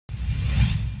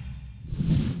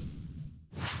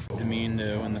mean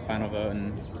to win the final vote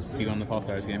and be going to the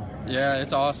All-Stars game? Yeah,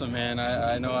 it's awesome, man.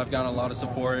 I know I've gotten a lot of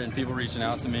support and people reaching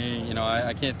out to me. You know,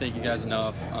 I can't thank you guys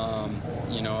enough.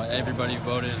 You know, everybody who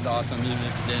voted is awesome, even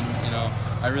if you didn't. You know,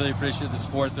 I really appreciate the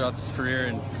support throughout this career,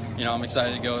 and you know, I'm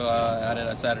excited to go at it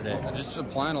on Saturday. I'm just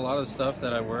applying a lot of the stuff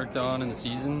that I worked on in the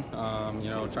season. You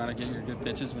know, trying to get your good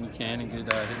pitches when you can and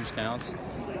good hitters counts.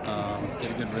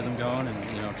 Get a good rhythm going,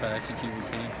 and you know, try to execute when you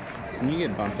can. When you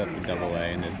get bumped up to AA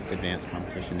in the advanced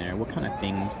competition there, what kind of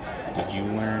things did you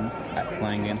learn at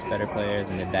playing against better players,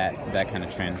 and did that kind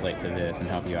of translate to this and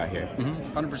help you out here?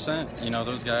 100%. You know,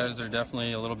 those guys are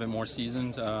definitely a little bit more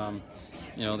seasoned.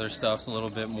 You know, their stuff's a little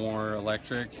bit more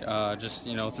electric, just,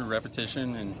 you know, through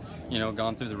repetition and, you know,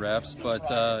 gone through the reps. But,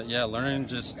 yeah, learning,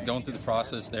 just going through the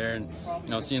process there and, you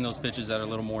know, seeing those pitches that are a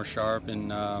little more sharp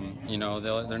and, you know,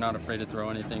 they're not afraid to throw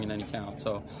anything in any count.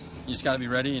 So you just got to be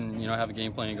ready and, you know, have a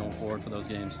game plan going forward for those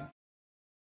games.